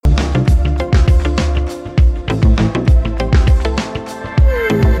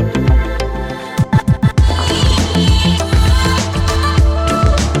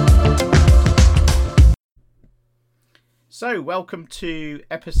So, welcome to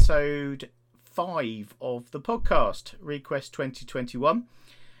episode 5 of the podcast, Request 2021.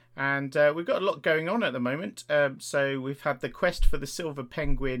 And we've got a lot going on at the moment. So, we've had the quest for the Silver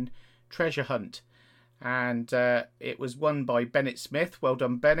Penguin treasure hunt. And it was won by Bennett Smith. Well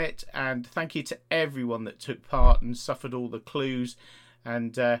done, Bennett. And thank you to everyone that took part and suffered all the clues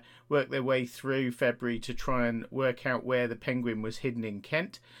and worked their way through February to try and work out where the penguin was hidden in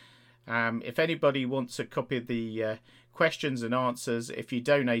Kent. If anybody wants a copy of the questions and answers, if you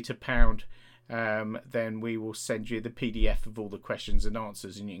donate £1, then we will send you the PDF of all the questions and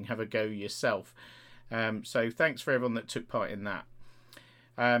answers and you can have a go yourself. So thanks for everyone that took part in that.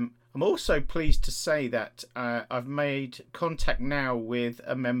 I'm also pleased to say that I've made contact now with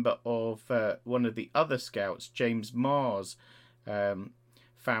a member of one of the other scouts, James Marr's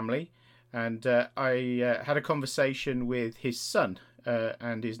family, and I had a conversation with his son,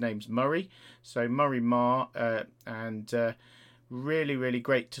 and his name's Murray. So Murray Marr, and really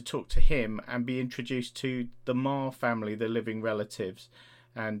great to talk to him and be introduced to the Marr family, the living relatives.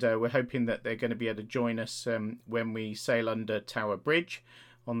 And we're hoping that they're going to be able to join us when we sail under Tower Bridge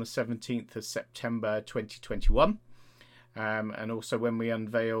on the 17th of September 2021. And also when we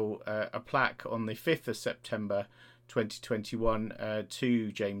unveil a plaque on the 5th of September 2021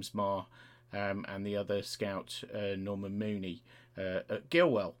 to James Marr and the other scout, Norman Mooney, at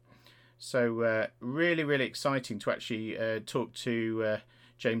Gilwell. So really exciting to actually talk to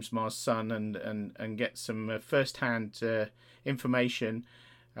James Marr's son and get some first-hand information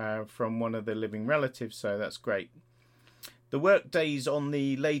from one of the living relatives. So that's great. The work days on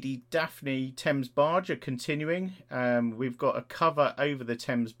the Lady Daphne Thames barge are continuing. We've got a cover over the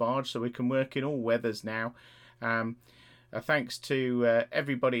Thames barge so we can work in all weathers now. Thanks to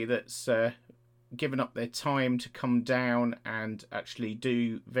everybody that's given up their time to come down and actually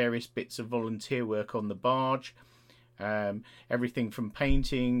do various bits of volunteer work on the barge. Everything from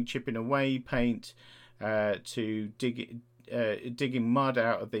painting, chipping away paint, to digging mud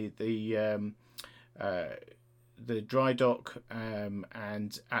out of the dry dock,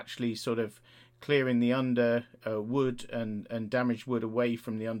 and actually sort of clearing the under wood and damaged wood away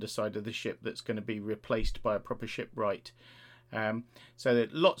from the underside of the ship that's going to be replaced by a proper shipwright. So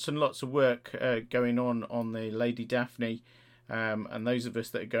that lots and lots of work going on the Lady Daphne, and those of us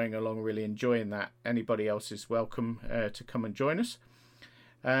that are going along are really enjoying that. Anybody else is welcome to come and join us.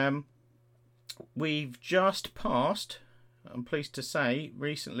 We've just passed, I'm pleased to say,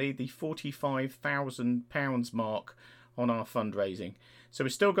 recently the £45,000 mark on our fundraising. So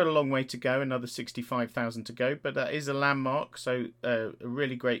we've still got a long way to go, another 65,000 to go, but that is a landmark, so a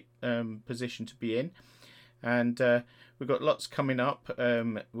really great position to be in. And we've got lots coming up.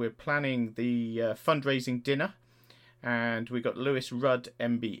 We're planning the fundraising dinner, and we've got Lewis Rudd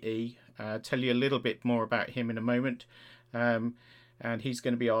MBE. I'll tell you a little bit more about him in a moment. And he's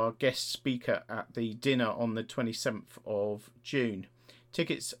going to be our guest speaker at the dinner on the 27th of June.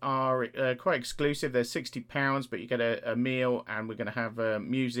 Tickets are quite exclusive. They're £60, but you get a meal, and we're going to have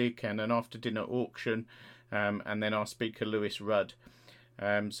music and an after-dinner auction, and then our speaker, Lewis Rudd.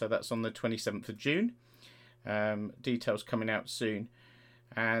 So that's on the 27th of June. Details coming out soon.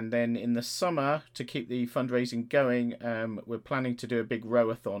 And then in the summer, to keep the fundraising going, we're planning to do a big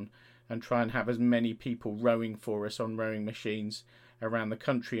rowathon and try and have as many people rowing for us on rowing machines around the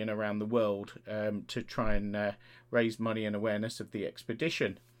country and around the world, to try and raise money and awareness of the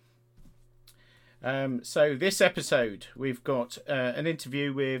expedition. So this episode, we've got an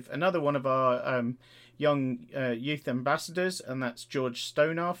interview with another one of our young youth ambassadors, and that's George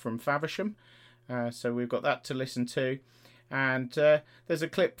Stonar from Faversham. So we've got that to listen to. And there's a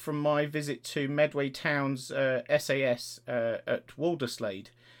clip from my visit to Medway Town's SAS at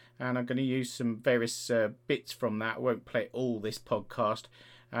Walderslade. And I'm going to use some various bits from that. I won't play all this podcast,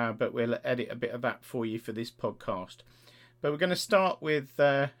 but we'll edit a bit of that for you for this podcast. But we're going to start with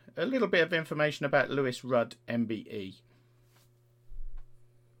a little bit of information about Lewis Rudd MBE.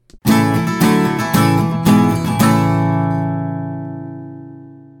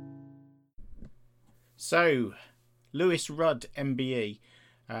 So, Lewis Rudd MBE,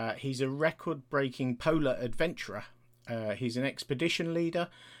 he's a record-breaking polar adventurer. He's an expedition leader,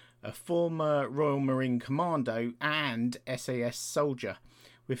 a former Royal Marine Commando and SAS soldier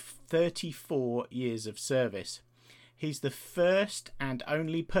with 34 years of service. He's the first and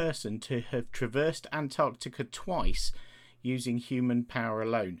only person to have traversed Antarctica twice using human power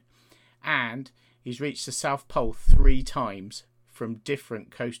alone. And he's reached the South Pole 3 times from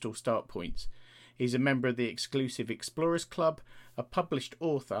different coastal start points. He's a member of the exclusive Explorers Club, a published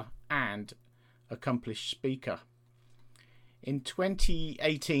author and accomplished speaker. In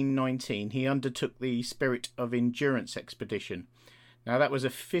 2018-19, he undertook the Spirit of Endurance expedition. Now, that was a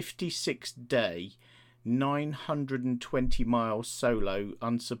 56-day, 920-mile solo,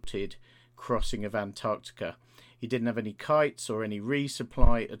 unsupported crossing of Antarctica. He didn't have any kites or any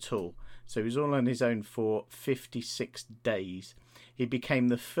resupply at all, so he was all on his own for 56 days. He became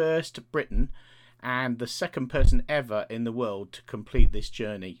the first Briton and the second person ever in the world to complete this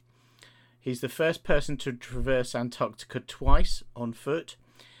journey. He's the first person to traverse Antarctica twice on foot,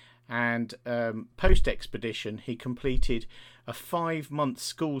 and post-expedition he completed a 5-month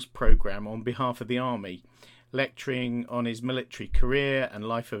schools program on behalf of the army, lecturing on his military career and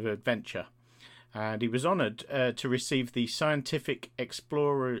life of adventure. And he was honoured to receive the Scientific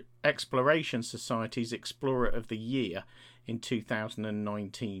Exploration Society's Explorer of the Year in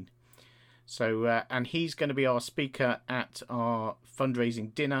 2019. So, and he's going to be our speaker at our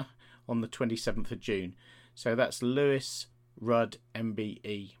fundraising dinner on the 27th of June. So that's Lewis Rudd,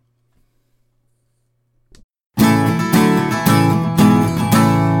 MBE.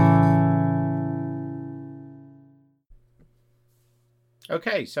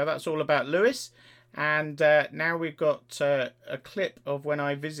 Okay, so that's all about Lewis. And now we've got a clip of when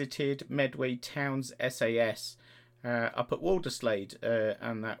I visited Medway Towns SAS up at Walderslade,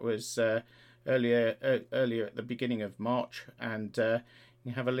 and that was earlier at the beginning of March. And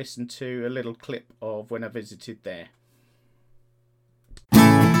you have a listen to a little clip of when I visited there.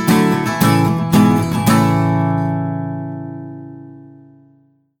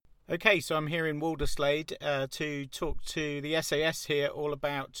 Okay, so I'm here in Walderslade to talk to the SAS here all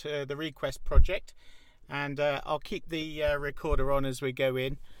about the Request project, and I'll keep the recorder on as we go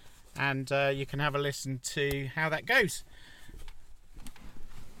in, and you can have a listen to how that goes.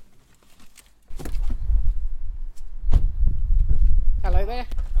 Hello there.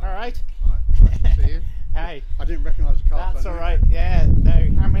 All right. Hi. Nice to see you. Hey. I didn't recognise the car. That's all right. Yeah. No.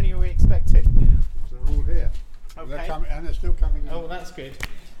 How many are we expecting? So they're all here. Okay. They're coming, and they're still coming in. Oh, that's good.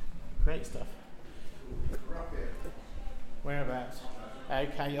 Great stuff. Whereabouts?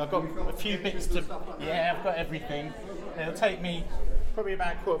 Okay, I've got a few bits to. Yeah, I've got everything. It'll take me probably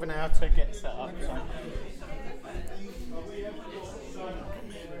about a quarter of an hour to get set up. So.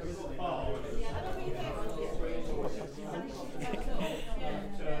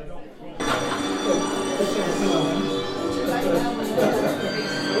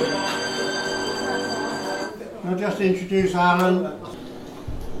 I'll just introduce Alan.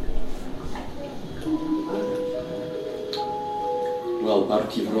 Well,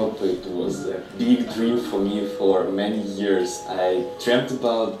 Park Europe, it was a big dream for me for many years. I dreamt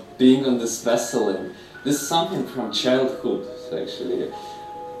about being on this vessel, and this is something from childhood, so actually.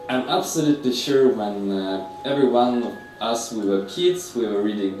 I'm absolutely sure when every one of us, we were kids, we were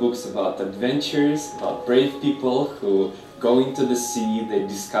reading books about adventures, about brave people who go into the sea, they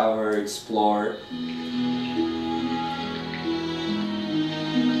discover, explore.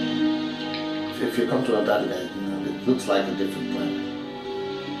 If you come to Antarctica, it looks like a different planet.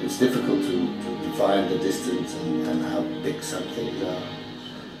 It's difficult to define the distance and how big some things are.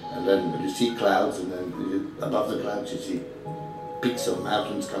 And then you see clouds, and then above the clouds you see peaks of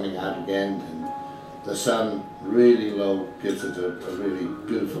mountains coming out again, and the sun really low gives it a really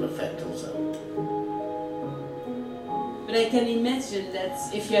beautiful effect also. But I can imagine that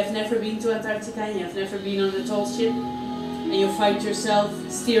if you have never been to Antarctica and you have never been on a tall ship, and you find yourself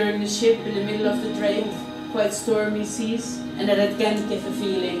steering the ship in the middle of the Drake, quite stormy seas, and that it can give a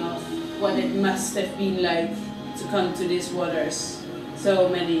feeling of what it must have been like to come to these waters so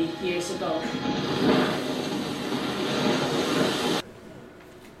many years ago.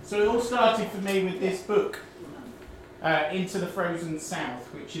 So it all started for me with this book, Into the Frozen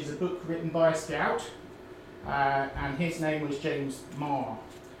South, which is a book written by a scout, and his name was James Marr.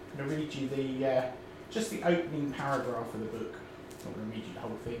 I'm going to read you just the opening paragraph of the book. I'm not going to read you the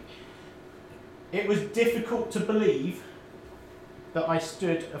whole thing. It was difficult to believe that I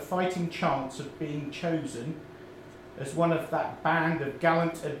stood a fighting chance of being chosen as one of that band of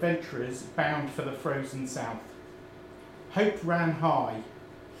gallant adventurers bound for the frozen south. Hope ran high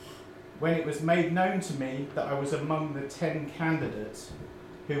when it was made known to me that I was among the 10 candidates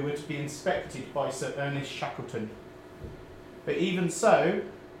who were to be inspected by Sir Ernest Shackleton. But even so,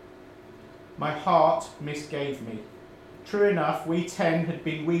 my heart misgave me. True enough, we 10 had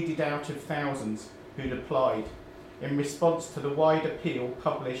been weeded out of thousands who'd applied in response to the wide appeal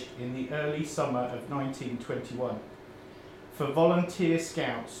published in the early summer of 1921 for volunteer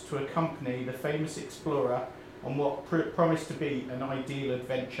scouts to accompany the famous explorer on what promised to be an ideal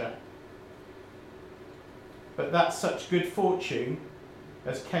adventure. But that such good fortune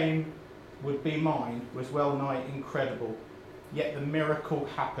as would be mine was well nigh incredible. yet the miracle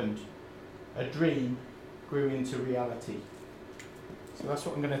happened. A dream grew into reality. So that's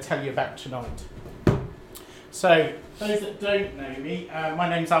what I'm going to tell you about tonight. So, those that don't know me, my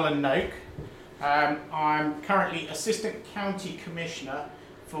name's Alan Noak. I'm currently Assistant County Commissioner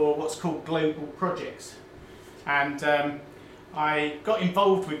for what's called Global Projects. And I got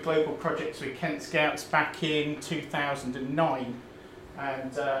involved with Global Projects with Kent Scouts back in 2009.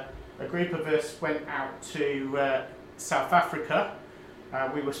 And a group of us went out to South Africa.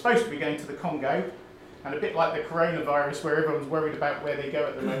 We were supposed to be going to the Congo, and a bit like the coronavirus where everyone's worried about where they go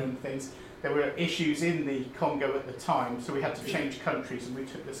at the moment and things, there were issues in the Congo at the time, so we had to change countries and we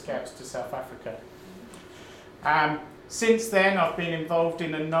took the Scouts to South Africa. Since then I've been involved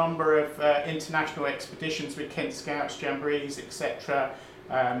in a number of international expeditions with Kent Scouts, Jamborees, etc.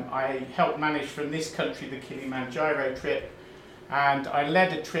 I helped manage from this country the Kilimanjaro trip, and I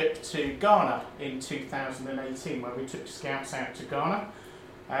led a trip to Ghana in 2018 where we took Scouts out to Ghana.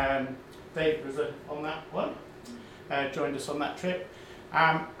 Dave was on that one, joined us on that trip.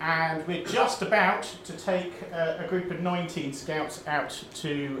 And we're just about to take a group of 19 Scouts out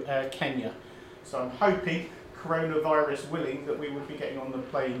to Kenya. So I'm hoping, coronavirus willing, that we would be getting on the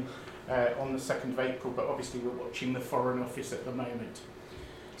plane on the 2nd of April, but obviously we're watching the Foreign Office at the moment.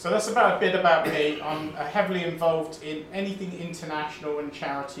 So that's about a bit about me. I'm heavily involved in anything international and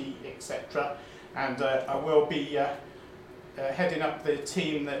charity, etc. And I will be heading up the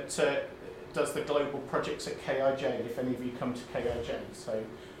team that does the global projects at KIJ, if any of you come to KIJ, so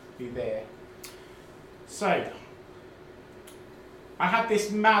be there. So, I had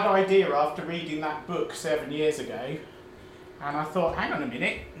this mad idea after reading that book 7 years ago, and I thought, hang on a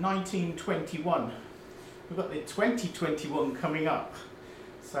minute, 1921, we've got the 2021 coming up.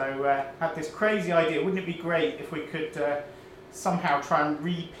 So I had this crazy idea, wouldn't it be great if we could somehow try and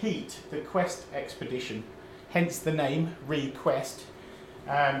repeat the Quest expedition, hence the name, ReQuest.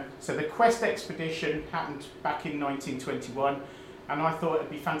 So the Quest expedition happened back in 1921, and I thought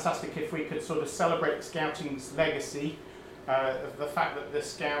it'd be fantastic if we could sort of celebrate Scouting's legacy, the fact that the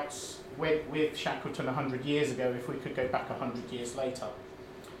Scouts went with Shackleton 100 years ago, if we could go back 100 years later.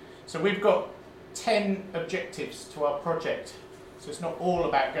 So we've got 10 objectives to our project, so it's not all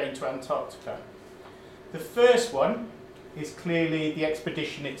about going to Antarctica. The first one is clearly the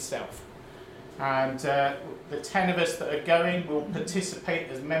expedition itself. And the 10 of us that are going will participate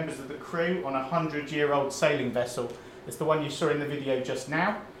as members of the crew on a 100-year-old sailing vessel. It's the one you saw in the video just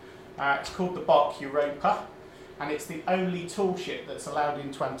now. It's called the Bark Europa, and it's the only tall ship that's allowed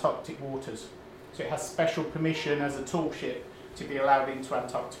into Antarctic waters. So it has special permission as a tall ship to be allowed into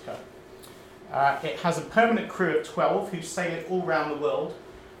Antarctica. It has a permanent crew of 12 who sail it all around the world.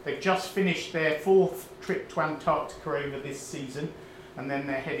 They've just finished their 4th trip to Antarctica over this season, and then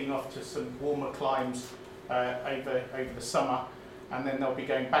they're heading off to some warmer climes over the summer, and then they'll be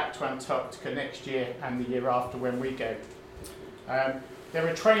going back to Antarctica next year and the year after when we go. They're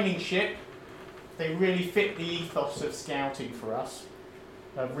a training ship. They really fit the ethos of Scouting for us.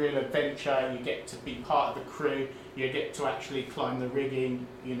 A real adventure, you get to be part of the crew, you get to actually climb the rigging,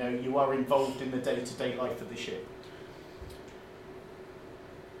 you know, you are involved in the day-to-day life of the ship.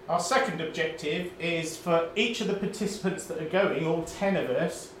 Our second objective is for each of the participants that are going, all 10 of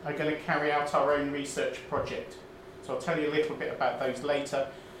us, are going to carry out our own research project. So I'll tell you a little bit about those later.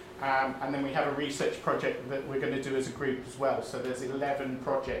 And then we have a research project that we're going to do as a group as well. So there's 11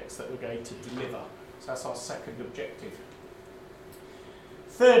 projects that we're going to deliver. So that's our second objective.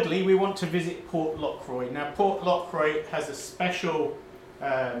 Thirdly, we want to visit Port Lockroy. Now, Port Lockroy has a special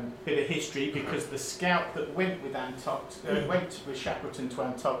bit of history because the scout that went with Shackleton to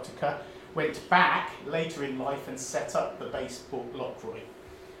Antarctica went back later in life and set up the base Port Lockroy.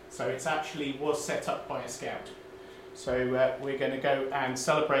 So it actually was set up by a scout. So we're going to go and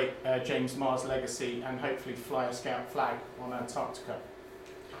celebrate James Marr's legacy and hopefully fly a scout flag on Antarctica.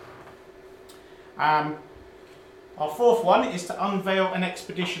 Our fourth one is to unveil an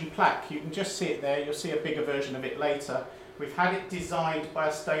expedition plaque. You can just see it there, you'll see a bigger version of it later. We've had it designed by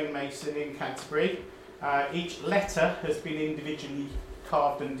a stonemason in Canterbury. Each letter has been individually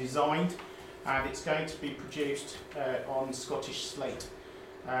carved and designed, and it's going to be produced on Scottish slate.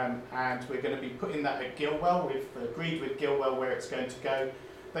 And we're going to be putting that at Gilwell. We've agreed with Gilwell where it's going to go.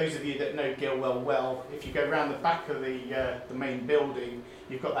 Those of you that know Gilwell well, if you go around the back of the main building,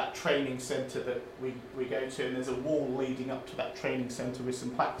 you've got that training centre that we go to, and there's a wall leading up to that training centre with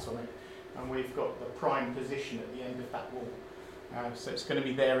some plaques on it. And we've got the prime position at the end of that wall. So it's going to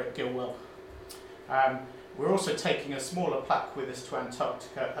be there at Gilwell. We're also taking a smaller plaque with us to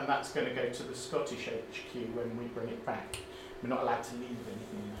Antarctica, and that's going to go to the Scottish HQ when we bring it back. We're not allowed to leave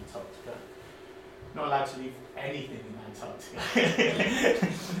anything in Antarctica. Not allowed to leave anything in Antarctica.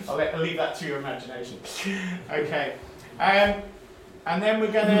 I'll leave that to your imagination. Okay. And then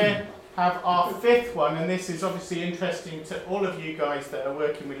we're going to have our fifth one, and this is obviously interesting to all of you guys that are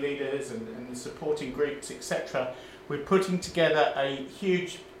working with leaders and supporting groups, etc. We're putting together a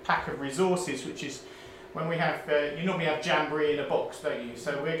huge pack of resources, which is when we have, you normally have Jamboree in a box, don't you?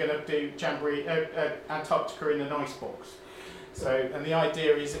 So we're going to do Jamboree, Antarctica in an ice box. So, and the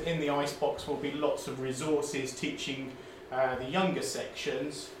idea is that in the ice box will be lots of resources teaching the younger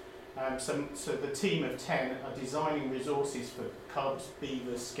sections. So the team of 10 are designing resources for cubs,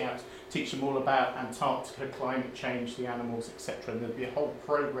 beavers, scouts, teach them all about Antarctica, climate change, the animals, etc. And there'll be a whole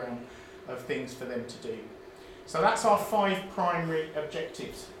programme of things for them to do. So that's our 5 primary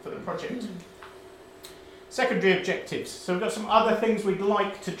objectives for the project. Secondary objectives. So we've got some other things we'd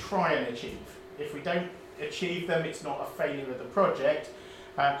like to try and achieve. If we don't achieve them, it's not a failure of the project,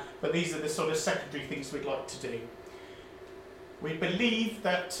 but these are the sort of secondary things we'd like to do. We believe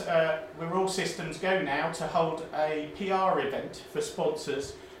that we're all systems go now to hold a PR event for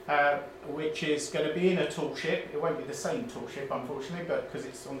sponsors, which is going to be in a tall ship. It won't be the same tall ship, unfortunately, but because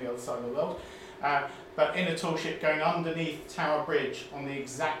it's on the other side of the world. But in a tall ship going underneath Tower Bridge on the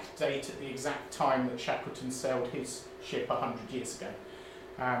exact date at the exact time that Shackleton sailed his ship 100 years ago.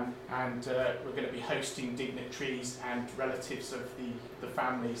 And we're going to be hosting dignitaries and relatives of the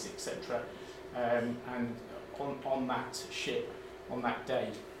families, etc. And on that ship on that day.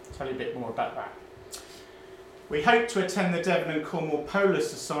 I'll tell you a bit more about that. We hope to attend the Devon and Cornwall Polar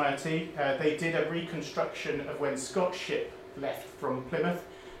Society. They did a reconstruction of when Scott's ship left from Plymouth,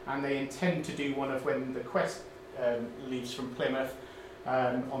 and they intend to do one of when the Quest leaves from Plymouth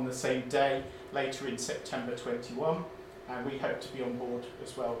on the same day, later in September 21, and we hope to be on board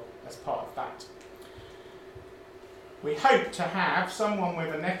as well as part of that. We hope to have someone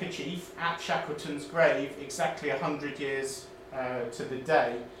with a neckerchief at Shackleton's grave exactly 100 years to the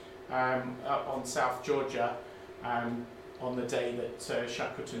day up on South Georgia on the day that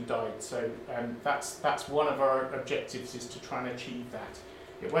Shackleton died. So that's one of our objectives, is to try and achieve that.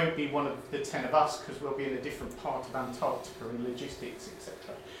 It won't be one of the 10 of us because we'll be in a different part of Antarctica and logistics,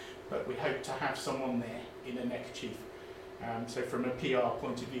 etc. But we hope to have someone there in a neckerchief. So from a PR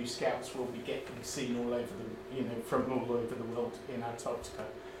point of view, Scouts will be getting seen all over from all over the world in Antarctica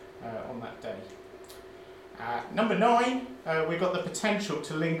on that day. Number 9, we've got the potential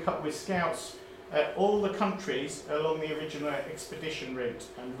to link up with Scouts all the countries along the original expedition route,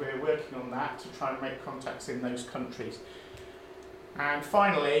 and we're working on that to try and make contacts in those countries. And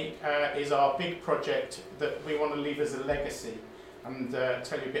finally is our big project that we want to leave as a legacy, and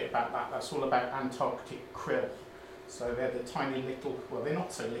tell you a bit about that. That's all about Antarctic krill. So they're the tiny little, well, they're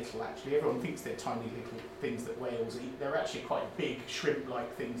not so little actually, everyone thinks they're tiny little things that whales eat. They're actually quite big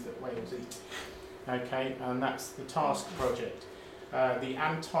shrimp-like things that whales eat. Okay, and that's the TASK project, the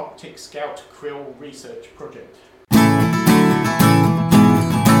Antarctic Scout Krill Research Project.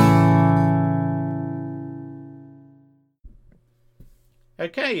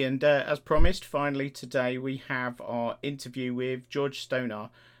 Okay, and as promised, finally today we have our interview with George Stoner,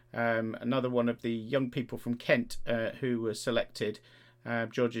 another one of the young people from Kent who was selected.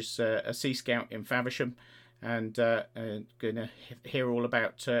 George is a Sea Scout in Faversham, and going to hear all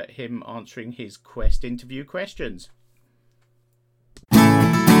about him answering his Quest interview questions.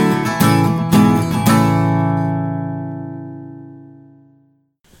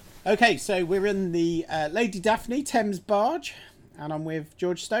 Okay, so we're in the Lady Daphne Thames barge, and I'm with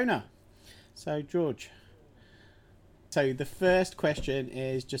George Stoner. So, George, so the first question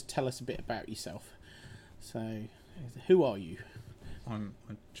is just tell us a bit about yourself. So, who are you? I'm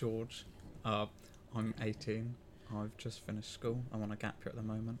George. I'm 18. I've just finished school. I'm on a gap year at the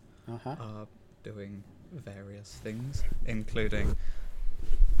moment. Doing various things, including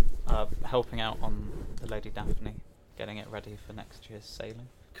helping out on the Lady Daphne, getting it ready for next year's sailing.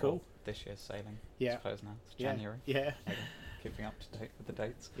 Cool. Or this year's sailing. Yeah. I suppose now it's January. Yeah. Keeping up to date with the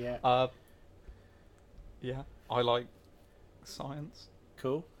dates. Yeah. Yeah. I like science.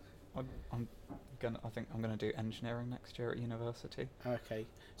 Cool. I think I'm gonna do engineering next year at university. Okay.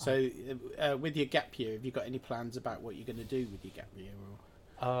 So, with your gap year, have you got any plans about what you're going to do with your gap year?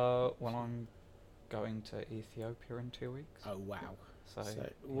 Or? Well, I'm going to Ethiopia in 2 weeks. Oh wow! So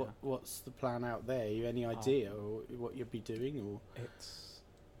what's the plan out there? You any idea or what you'll be doing? Or it's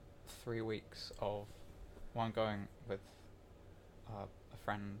 3 weeks of. Well, I'm going with a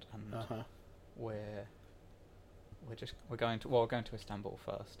friend, and we're going to Istanbul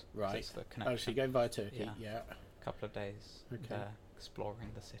first. Right. It's the connection. Oh, so you're going via Turkey? Yeah. A couple of days there, exploring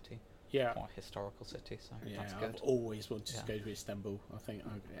the city. Yeah. Quite a historical city, so Yeah, that's I've good. always wanted Yeah. to go to Istanbul. I think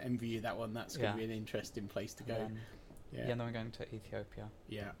I envy you that one. That's going to be an interesting place to go. Yeah, then we're going to Ethiopia.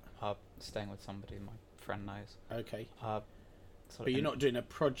 Yeah. Staying with somebody my friend knows. Okay. Sort But you're not doing a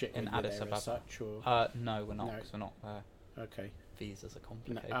project in over Addis there Ababa. as such, or No, we're not, No. because we're not there. okay. Visas are No.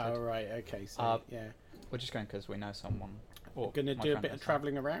 complicated. Oh right. Okay. So yeah, We're just going because we know someone. Or going to my do a friend bit of knows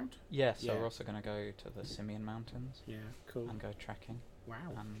travelling around. Yeah, so Yeah. we're also going to go to the Simeon Mountains Yeah. Cool. and go trekking,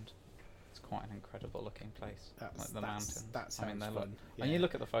 Wow. and it's quite an incredible looking place. That's Like the mountains. That sounds they're fun. Yeah. And you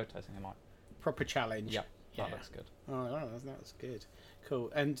look at the photos and you're like, proper challenge. yep, Yeah. that looks good. Oh, that's good. Cool.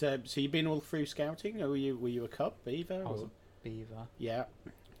 And so you've been all through scouting, or were you a cub, beaver? I was or? a beaver, Yeah.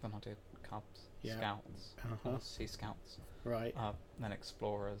 then I did Cubs, Yeah. Scouts, Uh-huh. Sea Scouts, Right. then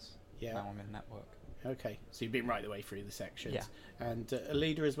Explorers. Yeah. Now I'm in Network. Okay. So you've been right the way through the sections. Yeah. And a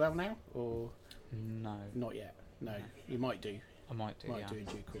leader as well now, or No, not yet? No. You might do. I might do. Might yeah. do in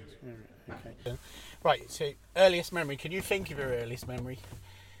due course. Okay. Right. So earliest memory. Can you think of your earliest memory?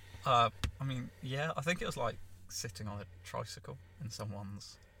 I mean, yeah, I think it was like sitting on a tricycle in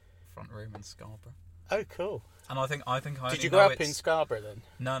someone's front room in Scarborough. Oh, cool. And I think I Did only you know grow up it's- in Scarborough then?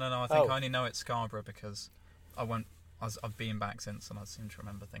 No. I think Oh. I only know it's Scarborough because I've been back since, and I seem to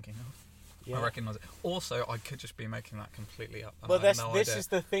remember thinking, Yeah. I recognise it. Also, I could just be making that completely up. And Well, I have no this idea. is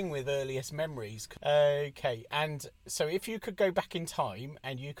the thing with earliest memories. Okay, and so if you could go back in time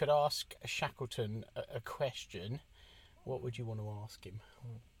and you could ask Shackleton a question, what would you want to ask him?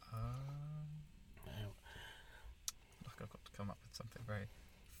 Now- Like I've got to come up with something very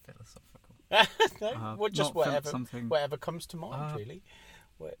philosophical. No, well, just not whatever, something- whatever comes to mind, Uh, really.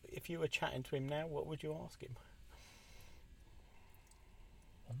 If you were chatting to him now, what would you ask him?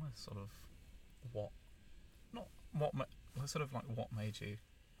 Almost sort of what made you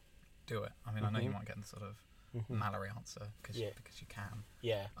do it? I mean, I know you might get the sort of Mallory answer because Yeah. you can,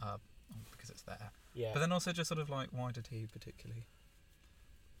 Yeah, because it's there. yeah. But then also just sort of like, why did he particularly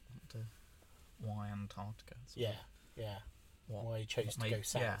want to? Why Antarctica? Sort of yeah. what- Why he chose what to made- go yeah.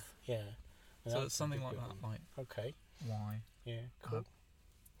 south? Yeah. So That's it's a something good like that. one. Like, Okay. why? Yeah. Cool.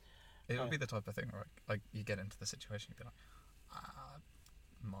 It would be the type of thing where like you get into the situation, you'd be like,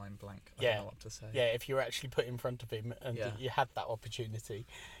 mind blank. I Yeah. don't know what to say. Yeah, if you were actually put in front of him and Yeah. you had that opportunity.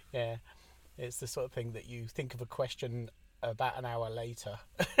 Yeah. It's the sort of thing that you think of a question about an hour later.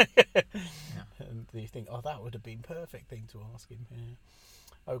 And you think, oh, that would have been perfect thing to ask him.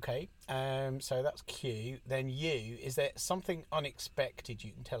 Yeah. Okay. So that's Q. Then you, is there something unexpected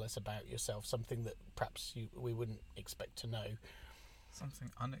you can tell us about yourself? Something that perhaps we wouldn't expect to know?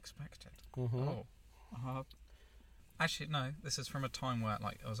 Something unexpected. Mm-hmm. Oh. Actually, no. This is from a time where,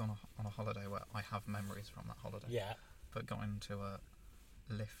 like, I was on a holiday where I have memories from that holiday. Yeah. But got into a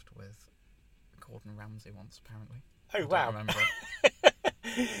lift with Gordon Ramsay once, apparently. Oh, I don't wow. remember it.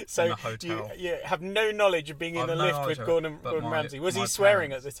 So In a hotel. you have no knowledge of being in I've a no lift knowledge with of it, Gordon but Ramsay. Was my he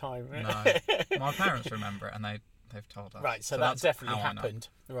swearing parents- at the time? No. My parents remember it, and they've told us. Right, so that that's definitely how I know. happened.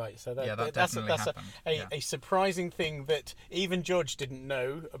 Right, so that, Yeah, that that's definitely a, happened. a, a surprising thing that even George didn't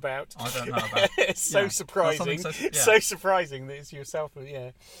know about. I don't know about. It's so Yeah. surprising, That's something so surprising that it's yourself.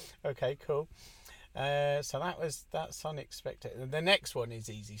 Yeah. Okay, cool. So that's unexpected. And the next one is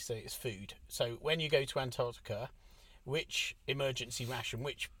easy. So it's food. So when you go to Antarctica, which emergency ration,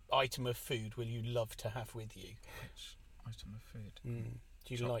 which item of food will you love to have with you? Which item of food?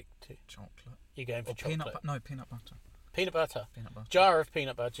 Do you like to? Chocolate. You're going for Or chocolate. peanut butter. Peanut butter. Peanut butter. Jar of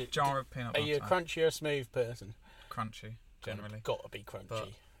peanut butter. Jar of peanut Are butter. you a crunchy or smooth person? Crunchy, generally. Got to be crunchy. But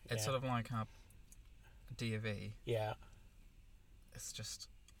it's sort of like a D&V. Yeah. It's just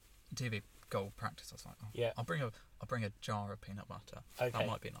D&V gold practice. I was like, oh, Yeah. I'll bring a jar of peanut butter. Okay. That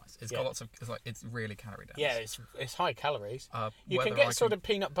might be nice. It's Yeah. got lots of. It's really calorie dense. Yeah, it's high calories. You whether can get I sort of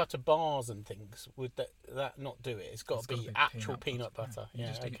peanut butter bars and things. Would that not do it? It's got to gotta be actual peanut butter. You Yeah,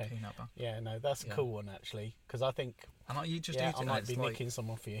 just okay. eat peanut butter. Yeah, no, that's a Yeah. cool one actually. Because I think And like, you just eat I it. and might it's be like, nicking some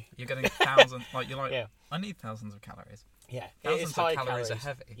off you. You're getting thousands. Like you're like, Yeah. I need thousands of calories. Yeah, it Thousands is of high calories are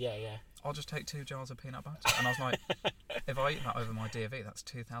heavy. Yeah, yeah. I'll just take 2 jars of peanut butter. And I was like, if I eat that over my D&V, that's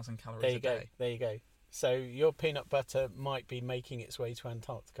 2,000 calories There you a go. day. There you go. So your peanut butter might be making its way to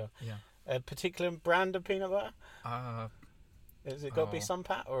Antarctica. Yeah. A particular brand of peanut butter? Has it got to be Oh.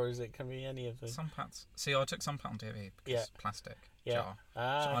 Sunpat or is it can be any of the? Sunpats. See, I took Sunpat on D&V because Yeah. plastic Yeah. jar.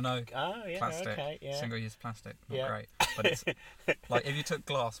 Ah, So I know yeah, plastic, okay, yeah. single-use plastic, not Yeah. great. But it's like if you took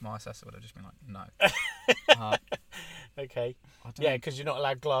glass, my assessor would have just been like, no. Okay. I don't Yeah, because you're not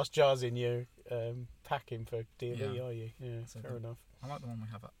allowed glass jars in your packing for D&V, Yeah. are you? Yeah, So fair enough. I like the one we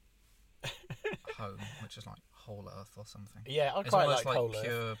have at home, which is like Whole Earth or something. Yeah, I It's quite almost like Whole Earth.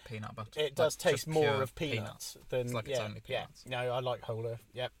 pure peanut butter. It does Like, taste just more pure of peanuts than It's like it's only peanuts. Yeah, no, I like Whole Earth.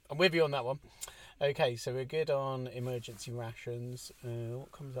 Yep, I'm with you on that one. Okay, so we're good on emergency rations.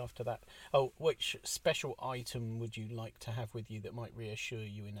 What comes after that? Oh, which special item would you like to have with you that might reassure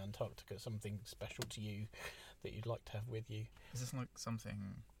you in Antarctica? Something special to you that you'd like to have with you? Is this like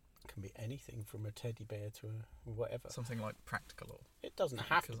something Can be anything from a teddy bear to a whatever. something like practical or It doesn't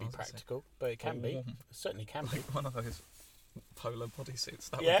have to Because be I was gonna say- practical, but it can be. warm? It certainly can be. Like one of those polar bodysuits?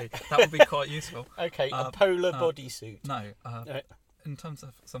 Yeah. That would be quite useful. Okay, a Uh, polar no. bodysuit. No, Uh, in terms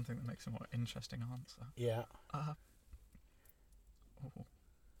of something that makes a more interesting answer, yeah.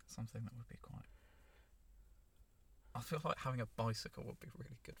 something that would be quite. I feel like having a bicycle would be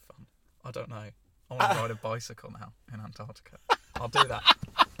really good fun. I don't know. I want to ride a bicycle now in Antarctica. I'll do that.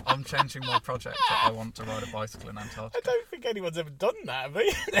 I'm changing my project. I want to ride a bicycle in I Antarctica. don't think anyone's ever done that, have they?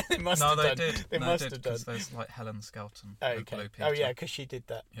 They must No, have they done. did. They No, must did, have done. because there's like Helen Skelton with Blue Okay. Peter. Oh yeah, because she did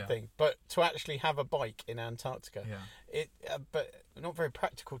that Yeah. thing. But to actually have a bike in Antarctica, Yeah. but not very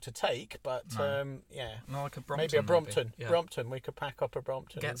practical to take. But No. yeah, No, like a Brompton. maybe a Brompton. Yeah. Brompton. We could pack up a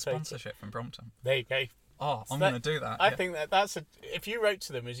Brompton. Get and take it. sponsorship from Brompton. There you go. Oh, So I'm that- going to do that. I yeah. think that's a. If you wrote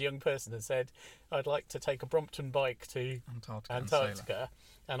to them as a young person and said, "I'd like to take a Brompton bike to Antarctica,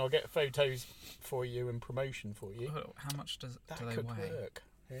 and I'll get photos for you and promotion for you," Oh, how much do that they could weigh? work.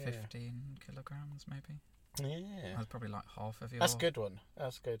 Yeah. 15 kilograms, maybe. Yeah. That's probably like half of your. That's a good one.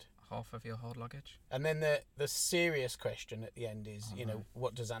 That's good. Half of your hard luggage. And then the serious question at the end is, Oh, you know, no.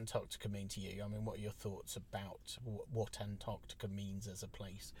 what does Antarctica mean to you? I mean, what are your thoughts about what Antarctica means as a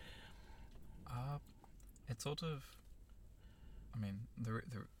place? It's sort of. I mean, the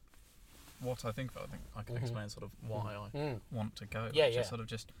what I think of it, I think I can explain sort of why I want to go. Yeah, which yeah. is sort of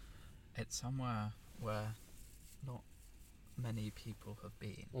just, it's somewhere where not many people have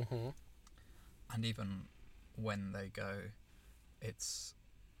been, Mm-hmm. and even when they go, it's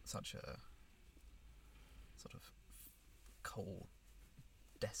such a sort of cold,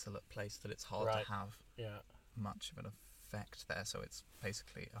 desolate place that it's hard Right. to have Yeah. much of an effect there. So it's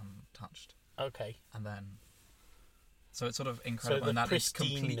basically untouched, Okay. and then. So it's sort of So incredible, the and that it's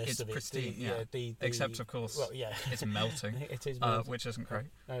complete. pristineness It's of it. pristine, the Except of course, well, yeah. it's melting, It is melting. which isn't great.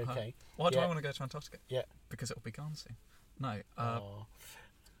 Okay. Why do I Yeah. want to go to Antarctica? Yeah. Because it'll be gone soon. No, Oh.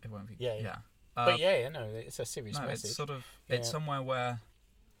 it won't be. Yeah, yeah. Yeah. But yeah, no, it's a serious no, message. it's sort of Yeah. it's somewhere where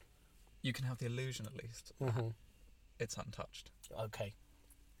you can have the illusion at least that Mhm. it's untouched Okay.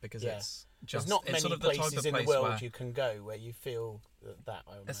 because Yeah. it's There's just not it's many sort of the type places of in the place world where you can go where you feel that.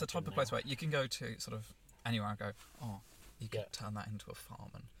 I it's the type of imagine place now. where you can go to sort of anywhere and go, oh, you could Yeah. turn that into a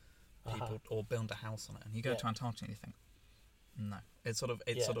farm and Uh-huh. people or build a house on it, and you go Yeah. to Antarctica and you think, no, it's sort of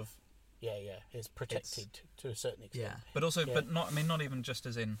Yeah. Yeah, it's protected to a certain extent. yeah, but also Yeah. but not I mean not even just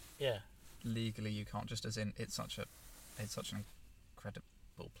as in Yeah. legally you can't, just as in it's such an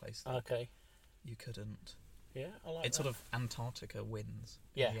incredible place that Okay. you couldn't. Yeah, I like It's that. sort of Antarctica wins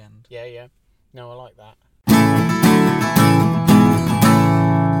Yeah. in the end. Yeah, yeah. No, I like that.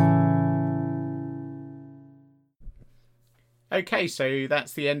 Okay, so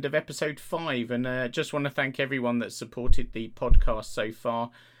that's the end of episode 5, and just want to thank everyone that's supported the podcast so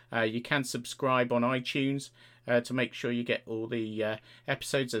far. You can subscribe on iTunes to make sure you get all the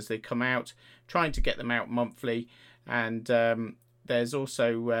episodes as they come out, trying to get them out monthly. And there's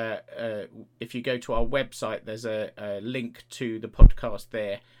also, if you go to our website, there's a link to the podcast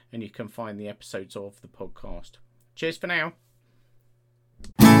there, and you can find the episodes of the podcast. Cheers for now.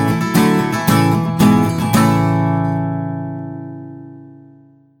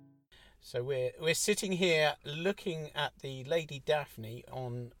 So we're sitting here looking at the Lady Daphne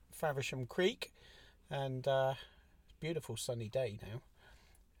on Faversham Creek, and beautiful sunny day now.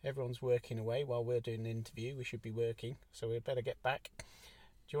 Everyone's working away while we're doing an interview. We should be working, so we better get back. Do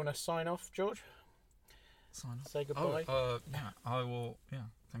you want to sign off, George? Sign off. Say goodbye. Yeah, I will. Yeah,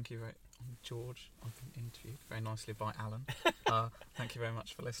 thank you, George. I've been interviewed very nicely by Alan. Thank you very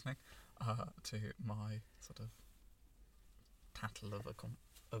much for listening to my sort of tattle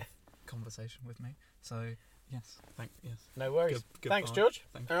of conversation with me. So yes, yes. No worries. Good- Thanks, goodbye. George.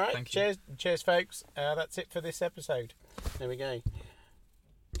 Thank All right. you. Cheers, folks. That's it for this episode. There we go.